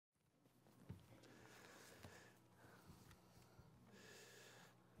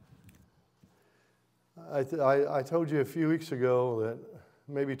I told you a few weeks ago that,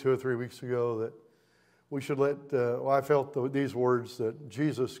 maybe 2 or 3 weeks ago, that we should let, I felt these words that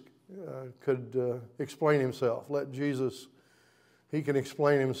Jesus could explain himself. Let Jesus, he can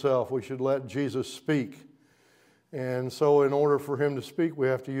explain himself. We should let Jesus speak. And so in order for him to speak, we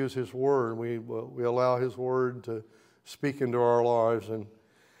have to use his word. We allow his word to speak into our lives. And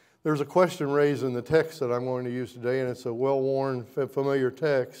there's a question raised in the text that I'm going to use today, and it's a well-worn, familiar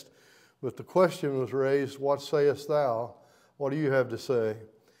text. But the question was raised, what sayest thou? What do you have to say?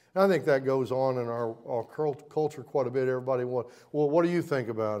 And I think that goes on in our culture quite a bit. Everybody wants, well, what do you think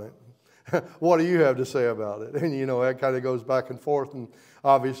about it? What do you have to say about it? And, you know, that kind of goes back and forth, and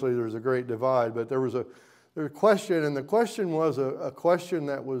obviously there's a great divide. But there was a question, and the question was a question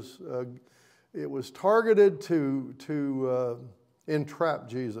that was, it was targeted to entrap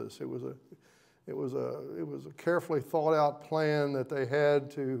Jesus. It was a carefully thought out plan that they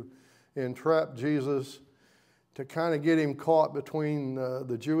had to entrap Jesus, to kind of get him caught between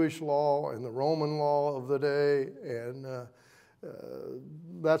the Jewish law and the Roman law of the day, and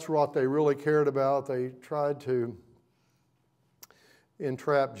that's what they really cared about. They tried to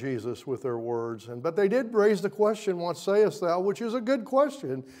entrap Jesus with their words, but they did raise the question, what sayest thou, which is a good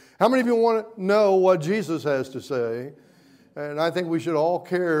question. How many of you want to know what Jesus has to say? And I think we should all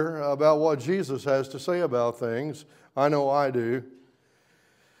care about what Jesus has to say about things. I know I do.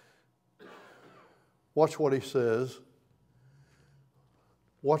 Watch what he says.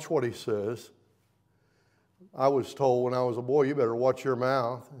 Watch what he says. I was told when I was a boy, you better watch your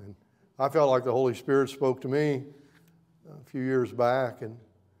mouth. And I felt like the Holy Spirit spoke to me a few years back. And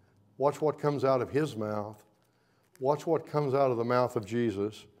watch what comes out of his mouth. Watch what comes out of the mouth of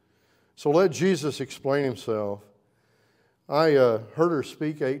Jesus. So let Jesus explain himself. I heard her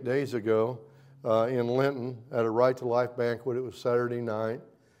speak 8 days ago in Linton at a Right to Life banquet. It was Saturday night.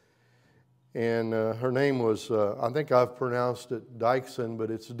 And her name was, I think I've pronounced it Dykson, but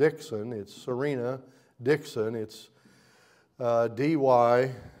it's Dixon. It's Serena Dixon. It's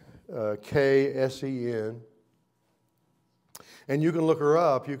D-Y-K-S-E-N. And you can look her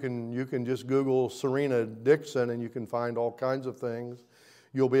up. You can just Google Serena Dixon, and you can find all kinds of things.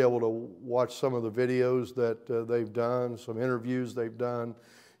 You'll be able to watch some of the videos that they've done, some interviews they've done.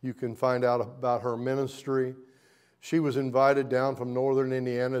 You can find out about her ministry. She was invited down from northern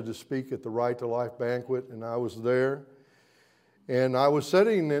Indiana to speak at the Right to Life banquet, and I was there. And I was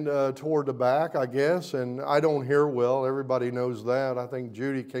sitting toward the back, I guess, and I don't hear well. Everybody knows that. I think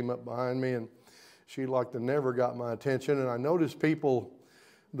Judy came up behind me, and she like to never got my attention. And I noticed people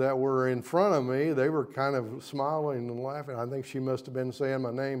that were in front of me, they were kind of smiling and laughing. I think she must have been saying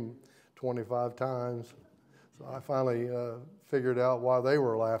my name 25 times. So I finally figured out why they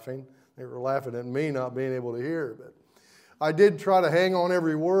were laughing. They were laughing at me not being able to hear. But I did try to hang on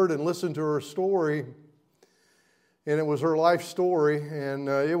every word and listen to her story. And it was her life story. And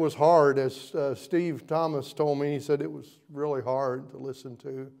it was hard. As Steve Thomas told me, he said it was really hard to listen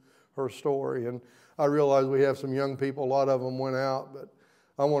to her story. And I realized we have some young people. A lot of them went out. But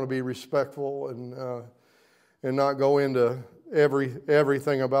I want to be respectful and not go into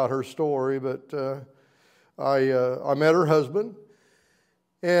everything about her story. But I met her husband.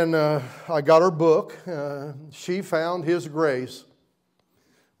 And I got her book, She Found His Grace.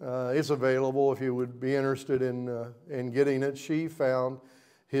 It's available if you would be interested in getting it. She Found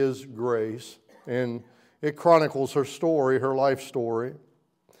His Grace. And it chronicles her story, her life story.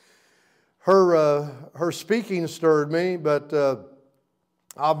 Her speaking stirred me, but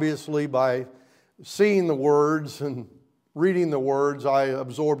obviously by seeing the words and reading the words, I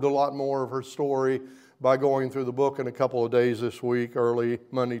absorbed a lot more of her story by going through the book in a couple of days this week, early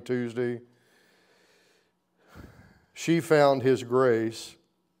Monday, Tuesday. She Found His Grace.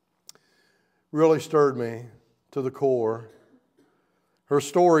 Really stirred me to the core. Her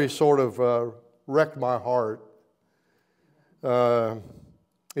story sort of wrecked my heart.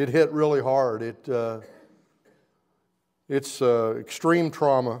 It hit really hard. It's extreme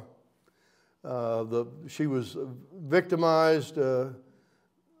trauma. She was victimized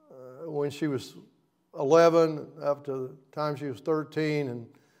when she was 11 up to the time she was 13, and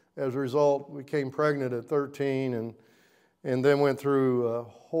as a result became pregnant at 13 and then went through a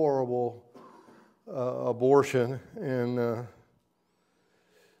horrible abortion. And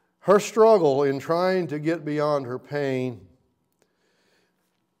her struggle in trying to get beyond her pain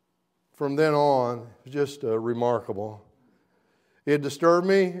from then on is just remarkable. It disturbed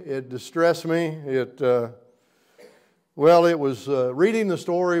me, it distressed me, well, it was, reading the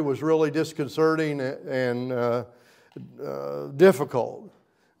story was really disconcerting and difficult.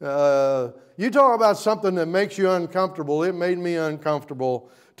 You talk about something that makes you uncomfortable. It made me uncomfortable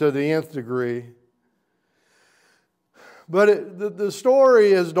to the nth degree. But the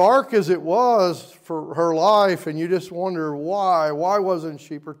story, as dark as it was for her life, and you just wonder why. Why wasn't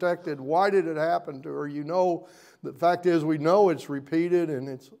she protected? Why did it happen to her? You know, the fact is we know it's repeated and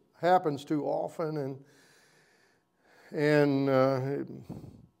it happens too often. And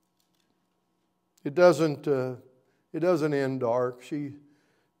it doesn't end dark.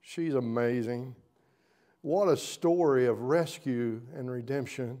 She's amazing. What a story of rescue and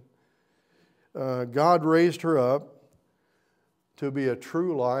redemption. God raised her up to be a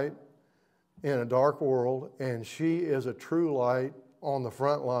true light in a dark world, and she is a true light on the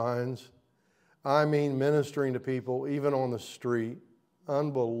front lines. I mean, ministering to people, even on the street.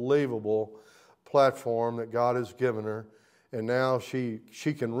 Unbelievable platform that God has given her. And now she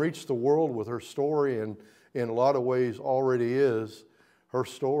can reach the world with her story, and in a lot of ways already is. Her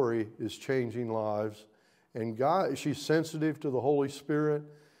story is changing lives. And God, she's sensitive to the Holy Spirit,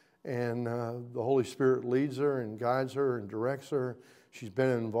 and the Holy Spirit leads her and guides her and directs her. She's been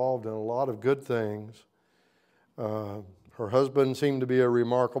involved in a lot of good things. Her husband seemed to be a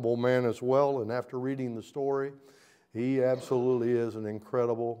remarkable man as well, and after reading the story, he absolutely is an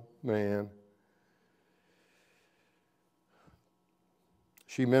incredible man.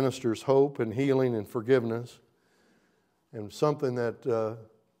 She ministers hope and healing and forgiveness. And something that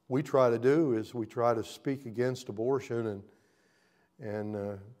we try to do is we try to speak against abortion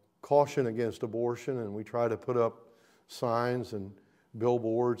and caution against abortion, and we try to put up signs and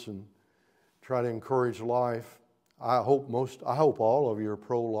billboards and try to encourage life. I hope all of you are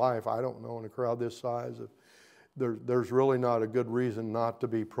pro-life. I don't know, in a crowd this size, there's really not a good reason not to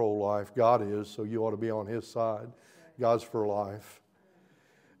be pro-life. God is, so you ought to be on His side. God's for life.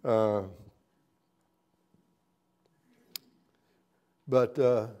 But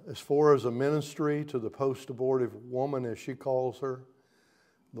as far as a ministry to the post-abortive woman, as she calls her,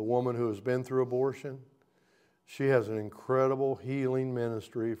 the woman who has been through abortion, she has an incredible healing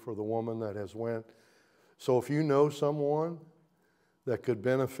ministry for the woman that has went. So if you know someone that could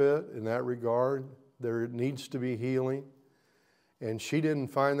benefit in that regard, there needs to be healing. And she didn't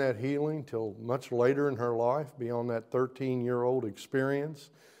find that healing till much later in her life, beyond that 13-year-old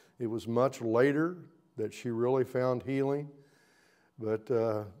experience. It was much later that she really found healing. But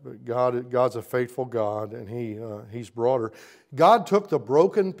God's a faithful God, and He's brought her. God took the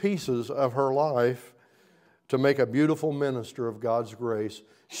broken pieces of her life to make a beautiful minister of God's grace.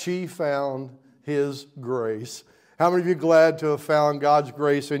 She found His grace. How many of you are glad to have found God's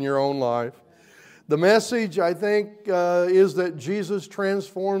grace in your own life? The message, I think, is that Jesus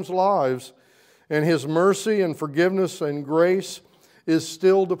transforms lives, and His mercy and forgiveness and grace is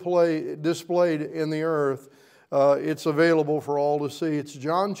still displayed in the earth. It's available for all to see. It's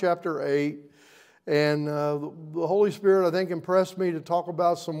John chapter 8, and the Holy Spirit, I think, impressed me to talk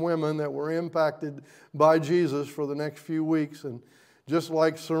about some women that were impacted by Jesus for the next few weeks. And just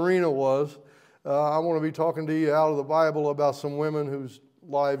like Serena was, I want to be talking to you out of the Bible about some women whose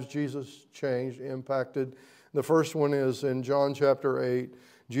lives Jesus changed, impacted. The first one is in John chapter 8.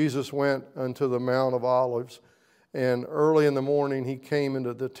 Jesus went unto the Mount of Olives, and early in the morning He came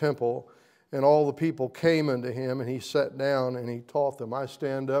into the temple, and all the people came unto Him, and He sat down and He taught them. I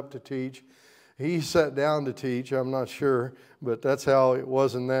stand up to teach. He sat down to teach, I'm not sure, but that's how it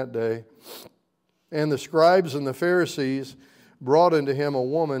was in that day. And the scribes and the Pharisees brought unto Him a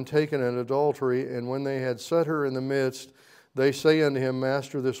woman taken in adultery, and when they had set her in the midst, they say unto Him,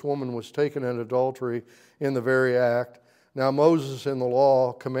 Master, this woman was taken in adultery in the very act. Now Moses in the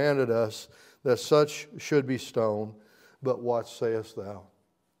law commanded us that such should be stoned, but what sayest thou?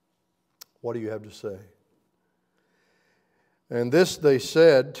 What do you have to say? And this they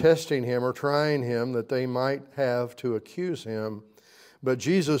said, testing Him or trying Him, that they might have to accuse Him. But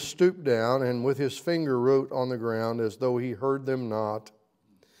Jesus stooped down and with His finger wrote on the ground as though He heard them not.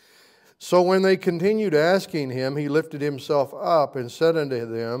 So when they continued asking Him, He lifted Himself up and said unto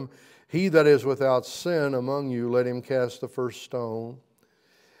them, He that is without sin among you, let him cast the first stone.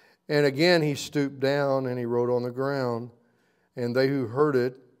 And again He stooped down and He wrote on the ground. And they who heard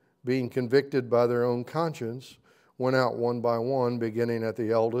it, being convicted by their own conscience, went out one by one, beginning at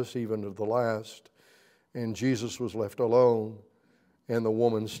the eldest, even to the last. And Jesus was left alone, and the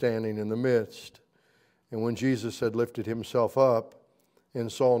woman standing in the midst. And when Jesus had lifted Himself up,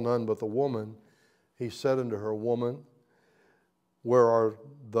 and saw none but the woman, He said unto her, Woman, where are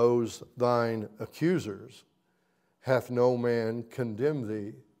those thine accusers? Hath no man condemned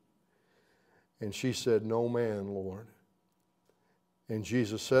thee? And she said, No man, Lord. And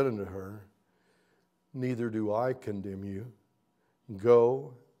Jesus said unto her, Neither do I condemn you.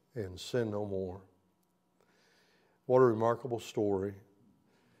 Go and sin no more. What a remarkable story.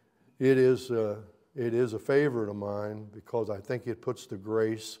 It is it is a favorite of mine because I think it puts the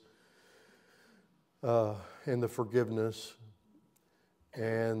grace and the forgiveness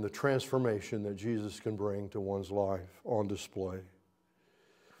and the transformation that Jesus can bring to one's life on display.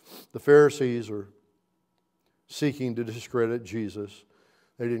 The Pharisees are seeking to discredit Jesus.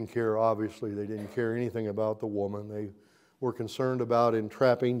 They didn't care, obviously, they didn't care anything about the woman. They were concerned about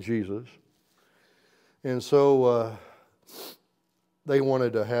entrapping Jesus. And so they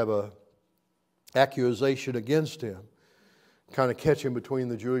wanted to have an accusation against him, kind of catch him between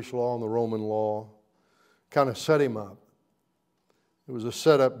the Jewish law and the Roman law, kind of set him up. It was a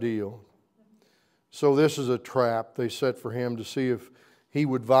set-up deal. So this is a trap they set for him to see if he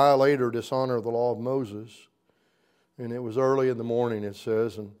would violate or dishonor the law of Moses. And it was early in the morning, it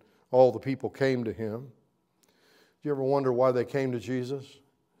says, and all the people came to him. Do you ever wonder why they came to Jesus?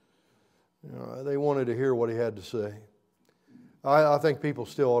 You know, they wanted to hear what he had to say. I think people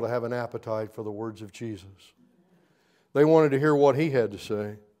still ought to have an appetite for the words of Jesus. They wanted to hear what he had to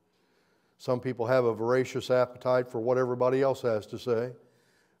say. Some people have a voracious appetite for what everybody else has to say.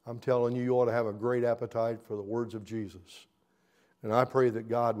 I'm telling you, you ought to have a great appetite for the words of Jesus. And I pray that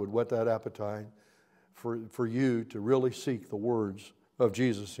God would whet that appetite for you to really seek the words of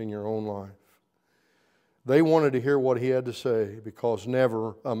Jesus in your own life. They wanted to hear what he had to say because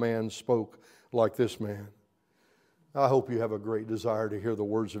never a man spoke like this man. I hope you have a great desire to hear the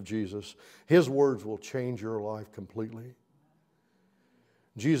words of Jesus. His words will change your life completely.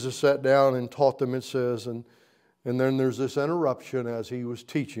 Jesus sat down and taught them, it says, and then there's this interruption as he was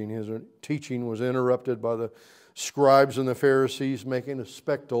teaching. His teaching was interrupted by the scribes and the Pharisees making a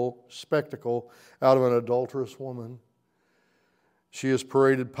spectacle out of an adulterous woman. She is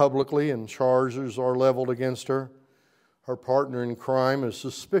paraded publicly and charges are leveled against her. Her partner in crime is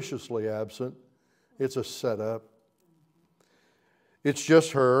suspiciously absent. It's a setup. It's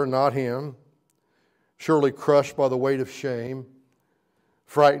just her, not him, surely crushed by the weight of shame,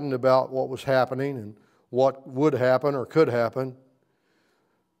 frightened about what was happening and what would happen or could happen.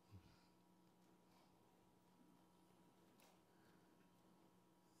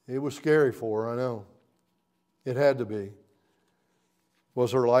 It was scary for her, I know. It had to be.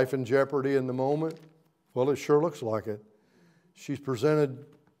 Was her life in jeopardy in the moment? Well, it sure looks like it. She's presented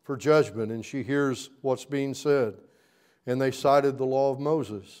for judgment and she hears what's being said. And they cited the law of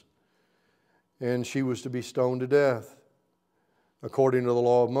Moses. And she was to be stoned to death according to the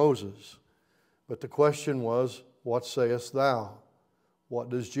law of Moses. But the question was, what sayest thou? What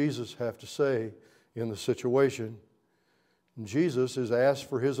does Jesus have to say in the situation? And Jesus is asked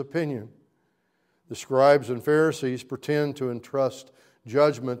for his opinion. The scribes and Pharisees pretend to entrust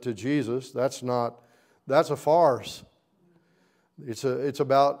judgment to Jesus. That's a farce. It's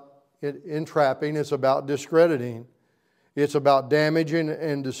about entrapping. It's about discrediting. It's about damaging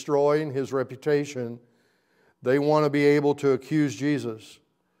and destroying his reputation. They want to be able to accuse Jesus.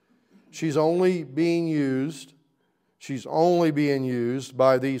 She's only being used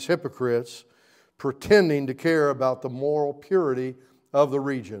by these hypocrites pretending to care about the moral purity of the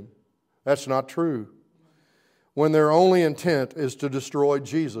region. That's not true. When their only intent is to destroy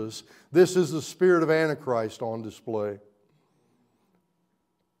Jesus, this is the spirit of Antichrist on display.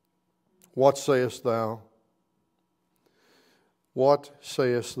 What sayest thou? What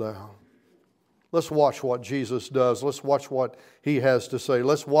sayest thou? Let's watch what Jesus does. Let's watch what he has to say.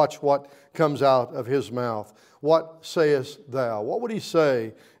 Let's watch what comes out of his mouth. What sayest thou? What would he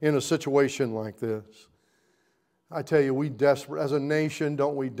say in a situation like this? I tell you, as a nation,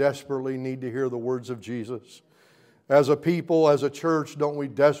 don't we desperately need to hear the words of Jesus? As a people, as a church, don't we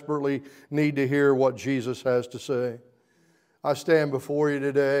desperately need to hear what Jesus has to say? I stand before you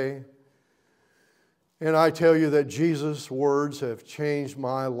today, and I tell you that Jesus' words have changed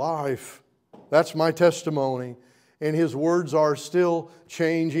my life. That's my testimony. And his words are still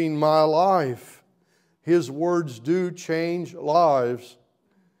changing my life. His words do change lives.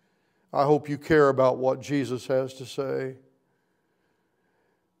 I hope you care about what Jesus has to say.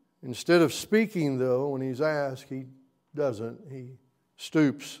 Instead of speaking, though, when he's asked, he doesn't. He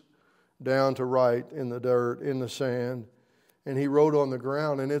stoops down to write in the dirt, in the sand. And he wrote on the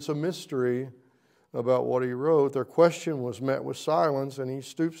ground, and it's a mystery about what he wrote. Their question was met with silence, and he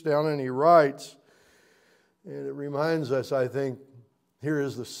stoops down and he writes. And it reminds us, I think, here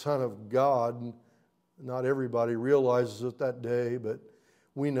is the Son of God. Not everybody realizes it that day, but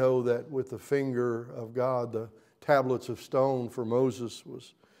we know that with the finger of God, the tablets of stone for Moses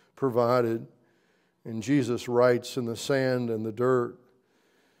was provided. And Jesus writes in the sand and the dirt.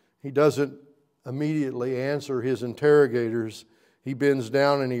 He doesn't immediately answer his interrogators. He bends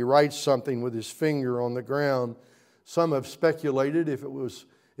down and he writes something with his finger on the ground. Some have speculated if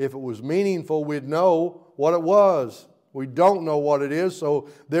If it was meaningful, we'd know what it was. We don't know what it is, so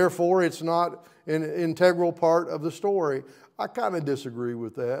therefore it's not an integral part of the story. I kind of disagree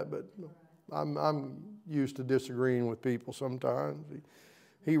with that, but I'm used to disagreeing with people sometimes.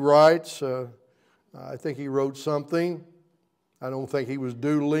 He writes, I think he wrote something. I don't think he was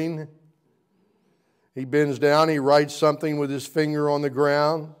doodling. He bends down, he writes something with his finger on the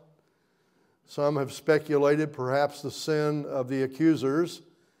ground. Some have speculated perhaps the sin of the accusers.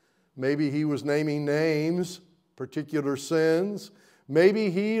 Maybe he was naming names, particular sins. Maybe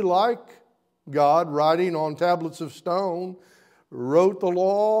he, like God, writing on tablets of stone, wrote the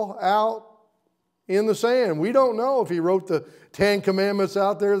law out in the sand. We don't know if he wrote the 10 Commandments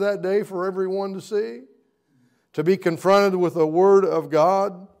out there that day for everyone to see, to be confronted with the Word of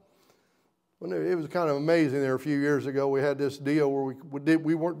God. It was kind of amazing there a few years ago. We had this deal where we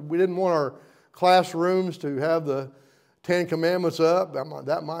didn't want our classrooms to have the 10 Commandments up.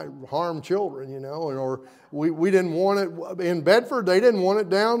 That might harm children, you know. Or we didn't want it in Bedford. They didn't want it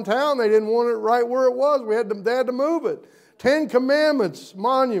downtown. They didn't want it right where it was. They had to move it. 10 Commandments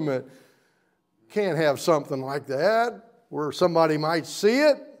monument. Can't have something like that where somebody might see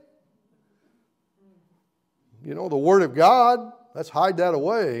it. You know, the Word of God, let's hide that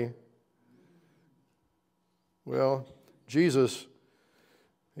away. Well, Jesus,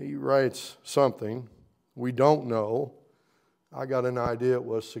 he writes something. We don't know. I got an idea it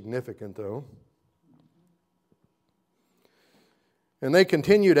was significant, though. And they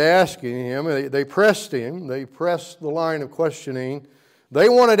continued asking him. They pressed him. They pressed the line of questioning. They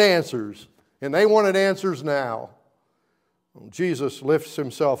wanted answers, and they wanted answers now. Jesus lifts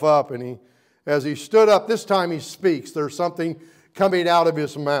himself up, and as he stood up, this time he speaks. There's something coming out of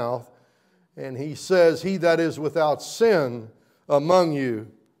his mouth. And he says, "He that is without sin among you,"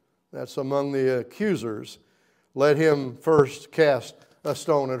 that's among the accusers, "let him first cast a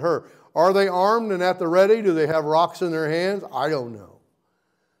stone at her." Are they armed and at the ready? Do they have rocks in their hands? I don't know.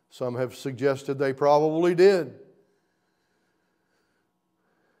 Some have suggested they probably did.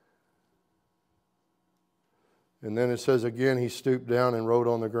 And then it says again, he stooped down and wrote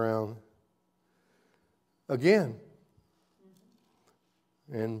on the ground. Again.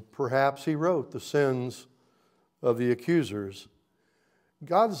 And perhaps he wrote the sins of the accusers.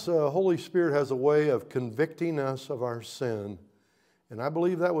 God's Holy Spirit has a way of convicting us of our sin. And I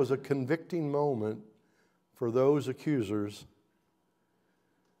believe that was a convicting moment for those accusers.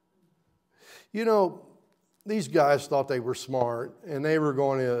 You know, these guys thought they were smart and they were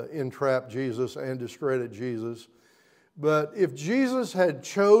going to entrap Jesus and discredit Jesus. But if Jesus had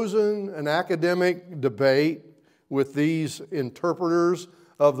chosen an academic debate with these interpreters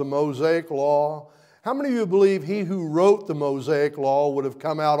of the Mosaic Law, how many of you believe he who wrote the Mosaic Law would have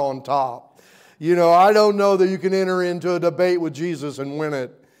come out on top? You know, I don't know that you can enter into a debate with Jesus and win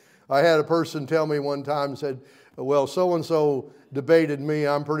it. I had a person tell me one time, said, well, so-and-so debated me,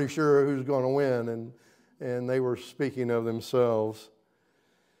 I'm pretty sure who's going to win. And they were speaking of themselves.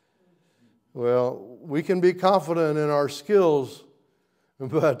 Well, we can be confident in our skills,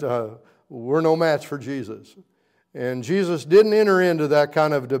 but we're no match for Jesus. And Jesus didn't enter into that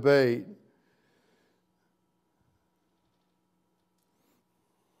kind of debate.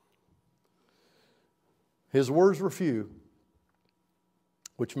 His words were few,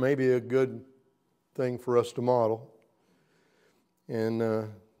 which may be a good thing for us to model. And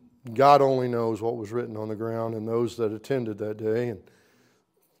God only knows what was written on the ground and those that attended that day. And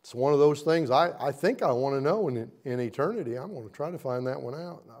it's one of those things I think I want to know in eternity. I'm going to try to find that one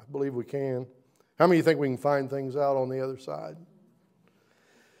out. I believe we can. How many of you think we can find things out on the other side?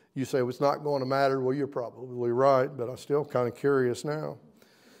 You say, well, it's not going to matter. Well, you're probably right, but I'm still kind of curious now.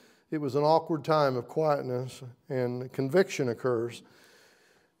 It was an awkward time of quietness, and conviction occurs.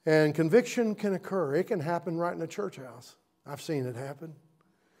 And conviction can occur. It can happen right in a church house. I've seen it happen.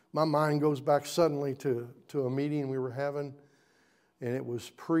 My mind goes back suddenly to a meeting we were having, and it was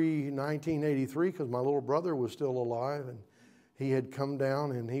pre-1983 because my little brother was still alive, and he had come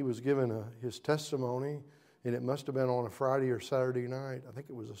down and he was given his testimony, and it must have been on a Friday or Saturday night. I think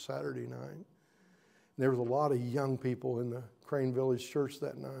it was a Saturday night. And there was a lot of young people in the Crane Village Church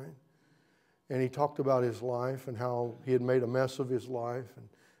that night. And he talked about his life and how he had made a mess of his life and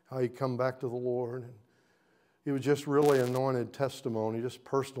how he'd come back to the Lord. And it was just really anointed testimony, just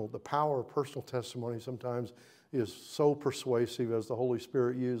personal. The power of personal testimony sometimes is so persuasive as the Holy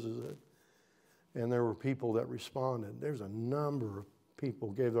Spirit uses it. And there were people that responded. There's a number of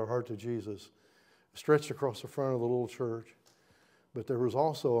people gave their heart to Jesus, stretched across the front of the little church. But there was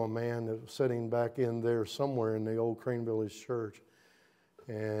also a man that was sitting back in there somewhere in the old Crane Village Church,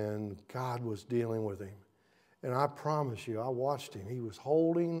 and God was dealing with him. And I promise you, I watched him. He was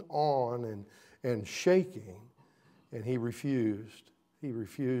holding on and shaking, and he refused. He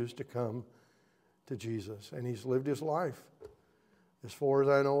refused to come to Jesus. And he's lived his life, as far as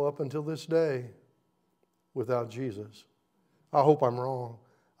I know, up until this day, without Jesus. I hope I'm wrong.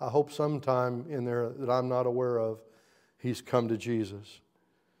 I hope sometime in there that I'm not aware of, he's come to Jesus.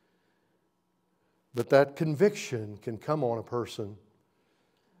 But that conviction can come on a person.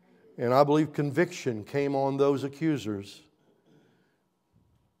 And I believe conviction came on those accusers.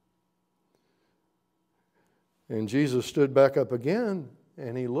 And Jesus stood back up again,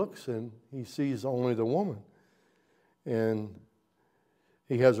 and he looks and he sees only the woman. And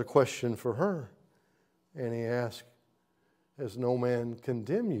he has a question for her. And he asks, "Has no man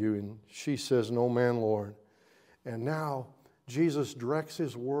condemned you?" And she says, "No man, Lord." And now Jesus directs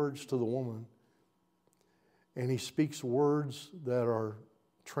his words to the woman. And he speaks words that are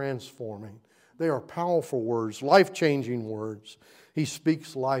transforming. They are powerful words, life-changing words. He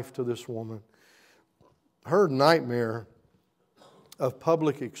speaks life to this woman. Her nightmare of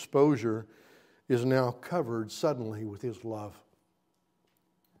public exposure is now covered suddenly with his love.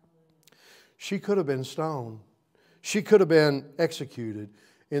 She could have been stoned. She could have been executed.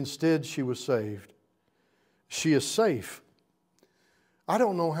 Instead, she was saved. She is safe. I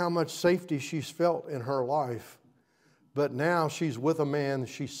don't know how much safety she's felt in her life, but now she's with a man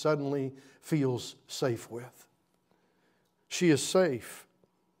she suddenly feels safe with. She is safe,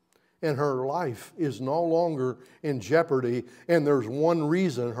 and her life is no longer in jeopardy, and there's one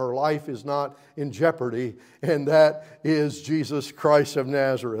reason her life is not in jeopardy, and that is Jesus Christ of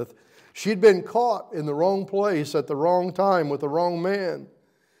Nazareth. She'd been caught in the wrong place at the wrong time with the wrong man,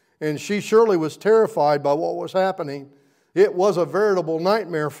 and she surely was terrified by what was happening. It was a veritable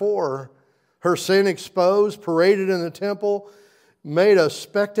nightmare for her. Her sin exposed, paraded in the temple, made a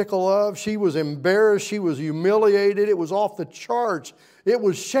spectacle of. She was embarrassed. She was humiliated. It was off the charts. It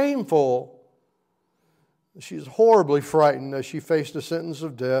was shameful. She was horribly frightened as she faced a sentence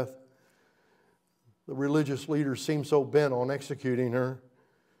of death. The religious leaders seemed so bent on executing her.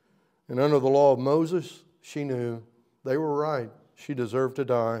 And under the law of Moses, she knew they were right. She deserved to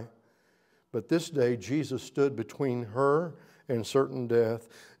die. But this day, Jesus stood between her and certain death.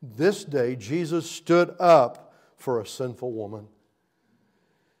 This day, Jesus stood up for a sinful woman.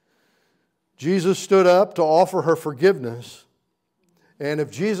 Jesus stood up to offer her forgiveness. And if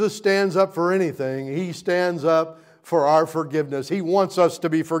Jesus stands up for anything, He stands up for our forgiveness. He wants us to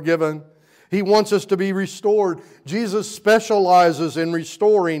be forgiven. He wants us to be restored. Jesus specializes in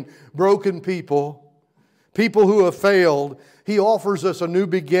restoring broken people, people who have failed. He offers us a new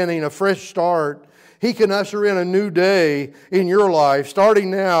beginning, a fresh start. He can usher in a new day in your life. Starting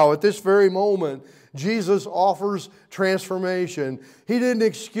now, at this very moment, Jesus offers transformation. He didn't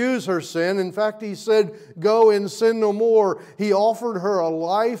excuse her sin. In fact, He said, "Go and sin no more." He offered her a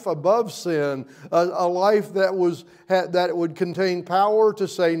life above sin, a life that would contain power to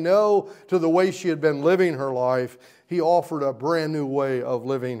say no to the way she had been living her life. He offered a brand new way of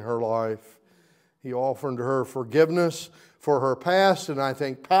living her life. He offered her forgiveness for her past, and I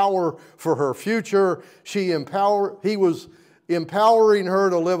think power for her future. He was empowering her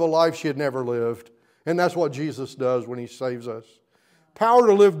to live a life she had never lived. And that's what Jesus does when He saves us. Power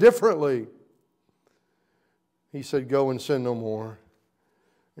to live differently. He said, "Go and sin no more."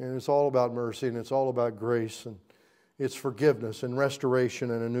 And it's all about mercy, and it's all about grace, and it's forgiveness and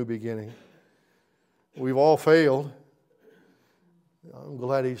restoration and a new beginning. We've all failed. I'm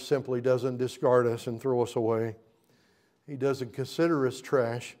glad He simply doesn't discard us and throw us away. He doesn't consider us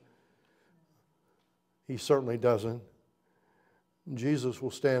trash. He certainly doesn't. Jesus will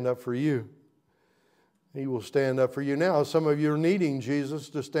stand up for you. He will stand up for you now. Some of you are needing Jesus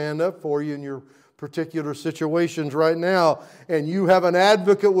to stand up for you in your particular situations right now. And you have an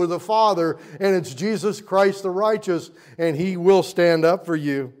advocate with the Father, and it's Jesus Christ the righteous, and He will stand up for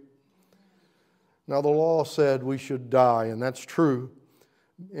you. Now, the law said we should die, and that's true.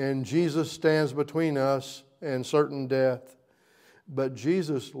 And Jesus stands between us and certain death. But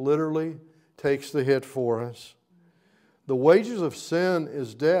Jesus literally takes the hit for us. The wages of sin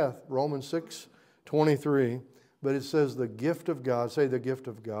is death, Romans 6:23. But it says the gift of God, say the gift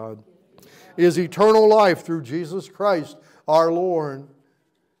of God, is eternal life through Jesus Christ our Lord.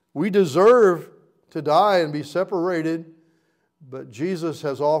 We deserve to die and be separated, but Jesus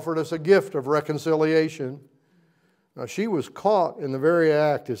has offered us a gift of reconciliation. Now, she was caught in the very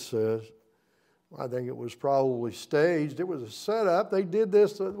act, it says. I think it was probably staged. It was a setup. They did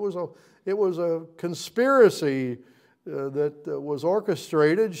this. It was a conspiracy that was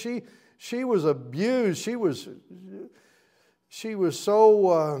orchestrated. She was abused. She was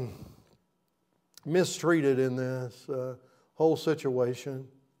so mistreated in this whole situation.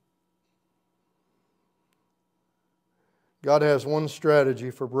 God has one strategy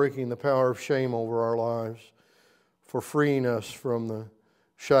for breaking the power of shame over our lives, for freeing us from the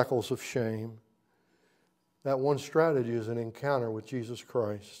shackles of shame. That one strategy is an encounter with Jesus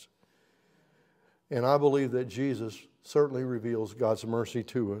Christ. And I believe that Jesus certainly reveals God's mercy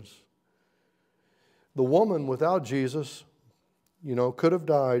to us. The woman without Jesus, could have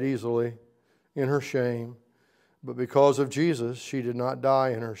died easily in her shame. But because of Jesus, she did not die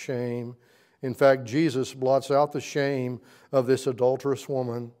in her shame. In fact, Jesus blots out the shame of this adulterous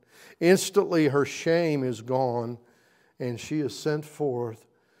woman. Instantly, her shame is gone, and she is sent forth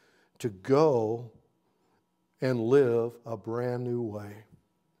to go and live a brand new way.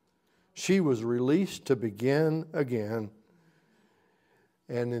 She was released to begin again.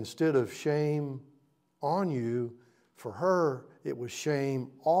 And instead of shame on you, for her, it was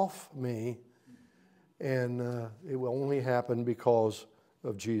shame off me. And it will only happen because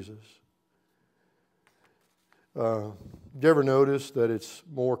of Jesus. Do you ever notice that it's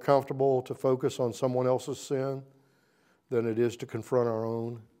more comfortable to focus on someone else's sin than it is to confront our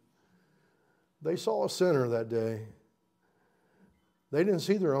own? They saw a sinner that day. They didn't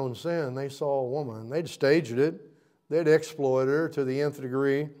see their own sin. They saw a woman. They'd staged it. They'd exploited her to the nth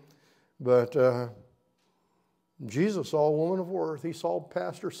degree. But Jesus saw a woman of worth. He saw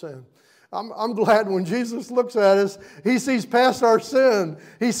past her sin. I'm glad when Jesus looks at us, He sees past our sin.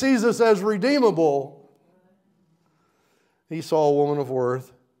 He sees us as redeemable. He saw a woman of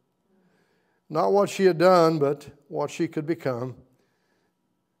worth. Not what she had done, but what she could become.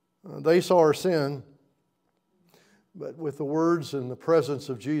 They saw her sin, but with the words and the presence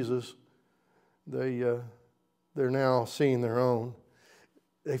of Jesus, they're now seeing their own.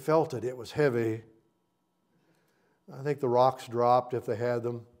 They felt it. It was heavy. I think the rocks dropped if they had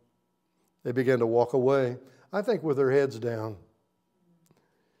them. They began to walk away, I think with their heads down.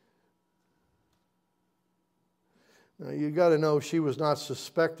 Now, you got to know she was not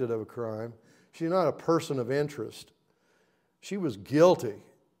suspected of a crime. She's not a person of interest. She was guilty.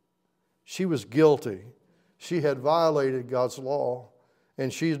 She was guilty. She had violated God's law,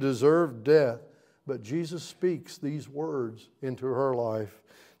 and she deserved death. But Jesus speaks these words into her life.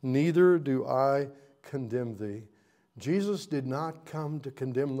 Neither do I condemn thee. Jesus did not come to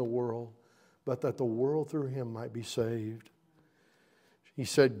condemn the world, but that the world through Him might be saved. He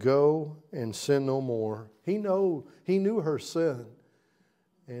said, go and sin no more. He knew her sin.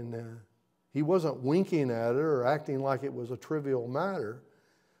 And He wasn't winking at her or acting like it was a trivial matter.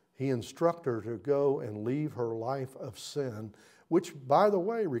 He instructed her to go and leave her life of sin, which, by the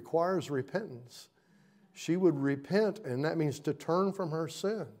way, requires repentance. She would repent, and that means to turn from her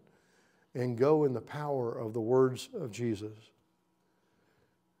sin and go in the power of the words of Jesus.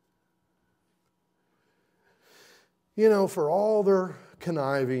 For all their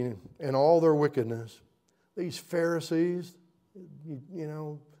conniving and all their wickedness, these Pharisees,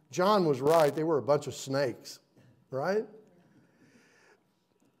 John was right. They were a bunch of snakes, right?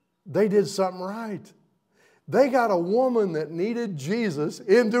 They did something right. They got a woman that needed Jesus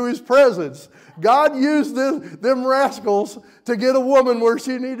into His presence. God used them rascals to get a woman where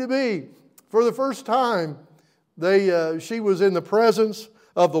she needed to be. For the first time, she was in the presence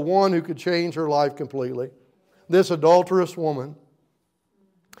of the one who could change her life completely. This adulterous woman.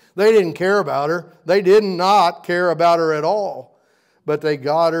 They didn't care about her. They did not care about her at all. But they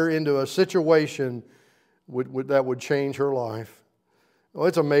got her into a situation that would change her life. Well,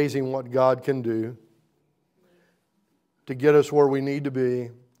 it's amazing what God can do to get us where we need to be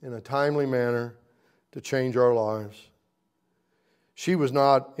in a timely manner to change our lives. She was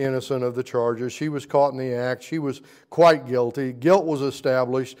not innocent of the charges. She was caught in the act. She was quite guilty. Guilt was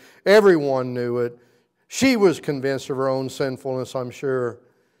established. Everyone knew it. She was convinced of her own sinfulness, I'm sure.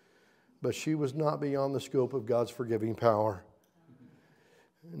 But she was not beyond the scope of God's forgiving power.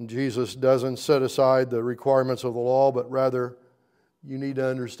 And Jesus doesn't set aside the requirements of the law, but rather, you need to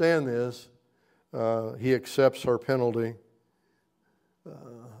understand this, He accepts her penalty.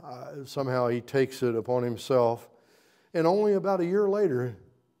 Somehow He takes it upon Himself. And only about a year later,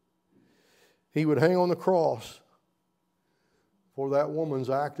 He would hang on the cross for that woman's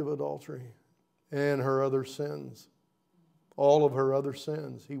act of adultery and her other sins. All of her other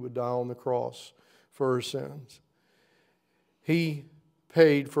sins. He would die on the cross for her sins. He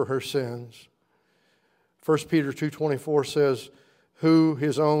paid for her sins. 1 Peter 2:24 says, who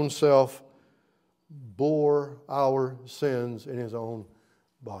His own self bore our sins in His own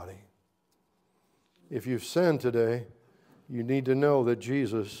body. If you've sinned today, you need to know that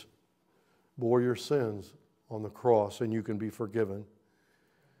Jesus bore your sins on the cross and you can be forgiven.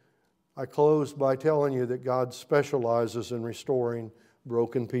 I close by telling you that God specializes in restoring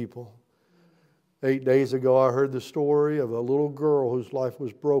broken people. 8 days ago, I heard the story of a little girl whose life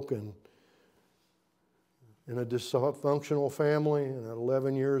was broken in a dysfunctional family. And at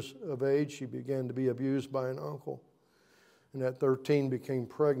 11 years of age, she began to be abused by an uncle. And at 13, became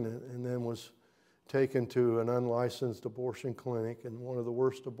pregnant and then was taken to an unlicensed abortion clinic and one of the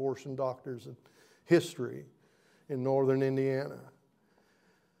worst abortion doctors in history in northern Indiana.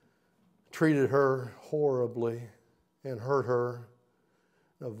 Treated her horribly and hurt her.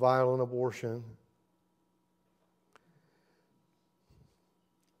 A violent abortion.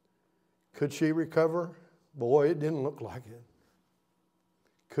 Could she recover? Boy, it didn't look like it.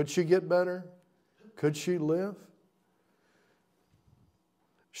 Could she get better? Could she live?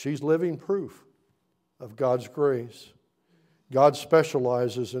 She's living proof of God's grace. God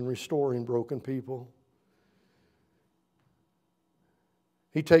specializes in restoring broken people.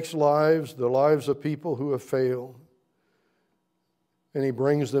 He takes lives, the lives of people who have failed, and He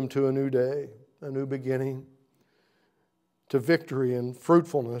brings them to a new day, a new beginning, to victory and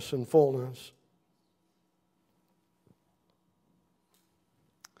fruitfulness and fullness.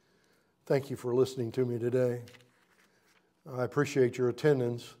 Thank you for listening to me today. I appreciate your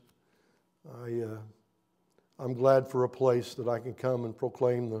attendance. I'm glad for a place that I can come and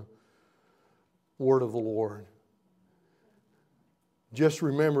proclaim the word of the Lord. Just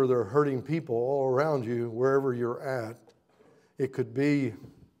remember there are hurting people all around you, wherever you're at. It could be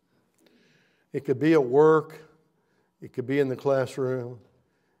at work. It could be in the classroom.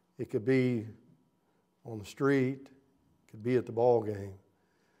 It could be on the street. It could be at the ball game.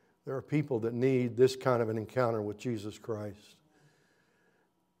 There are people that need this kind of an encounter with Jesus Christ.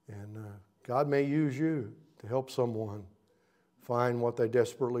 And God may use you to help someone find what they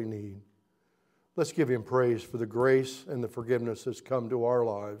desperately need. Let's give Him praise for the grace and the forgiveness that's come to our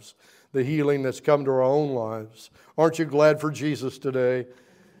lives, the healing that's come to our own lives. Aren't you glad for Jesus today?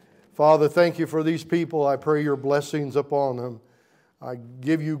 Father, thank you for these people. I pray your blessings upon them. I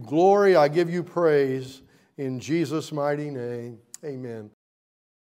give you glory. I give you praise in Jesus' mighty name. Amen.